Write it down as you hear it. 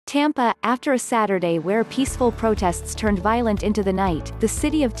Tampa, after a Saturday where peaceful protests turned violent into the night, the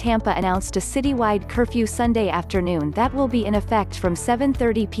city of Tampa announced a citywide curfew Sunday afternoon that will be in effect from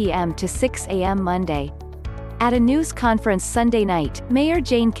 7:30 p.m. to 6 a.m. Monday. At a news conference Sunday night, Mayor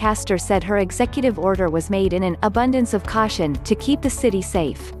Jane Castor said her executive order was made in an abundance of caution to keep the city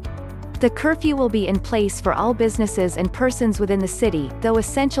safe. The curfew will be in place for all businesses and persons within the city, though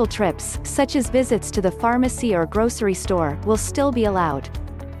essential trips, such as visits to the pharmacy or grocery store, will still be allowed.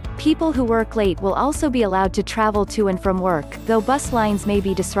 People who work late will also be allowed to travel to and from work, though bus lines may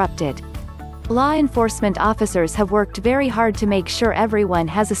be disrupted. Law enforcement officers have worked very hard to make sure everyone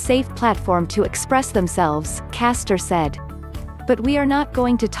has a safe platform to express themselves, Castor said. But we are not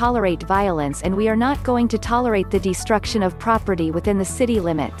going to tolerate violence and we are not going to tolerate the destruction of property within the city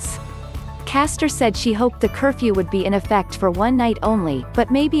limits. Castor said she hoped the curfew would be in effect for one night only, but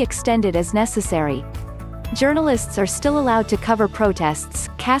may be extended as necessary. Journalists are still allowed to cover protests,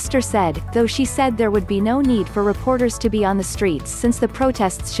 Castor said, though she said there would be no need for reporters to be on the streets since the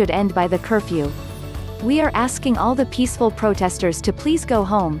protests should end by the curfew. "We are asking all the peaceful protesters to please go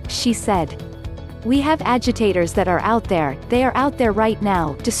home," she said. "We have agitators that are out there, they are out there right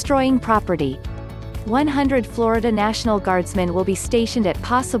now, destroying property. 100 Florida National Guardsmen will be stationed at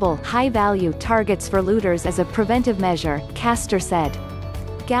possible, high-value targets for looters as a preventive measure," Castor said.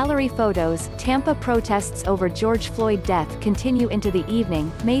 Gallery photos. Tampa protests over George Floyd death continue into the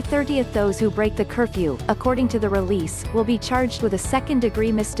evening. May 30th. Those who break the curfew, according to the release, will be charged with a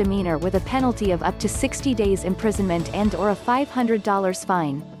second-degree misdemeanor with a penalty of up to 60 days imprisonment and/or a $500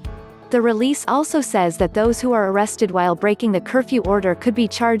 fine. The release also says that those who are arrested while breaking the curfew order could be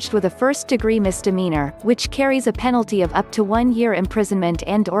charged with a first-degree misdemeanor, which carries a penalty of up to 1 year imprisonment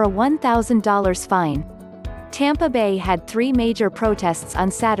and/or a $1,000 fine. Tampa Bay had 3 major protests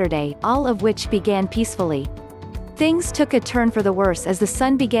on Saturday, all of which began peacefully. Things took a turn for the worse as the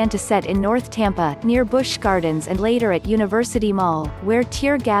sun began to set in North Tampa, near Busch Gardens and later at University Mall, where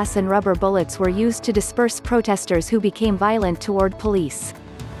tear gas and rubber bullets were used to disperse protesters who became violent toward police.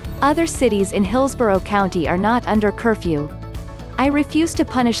 Other cities in Hillsborough County are not under curfew. "I refuse to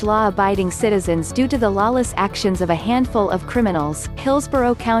punish law-abiding citizens due to the lawless actions of a handful of criminals,"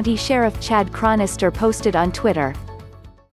 Hillsborough County Sheriff Chad Chronister posted on Twitter.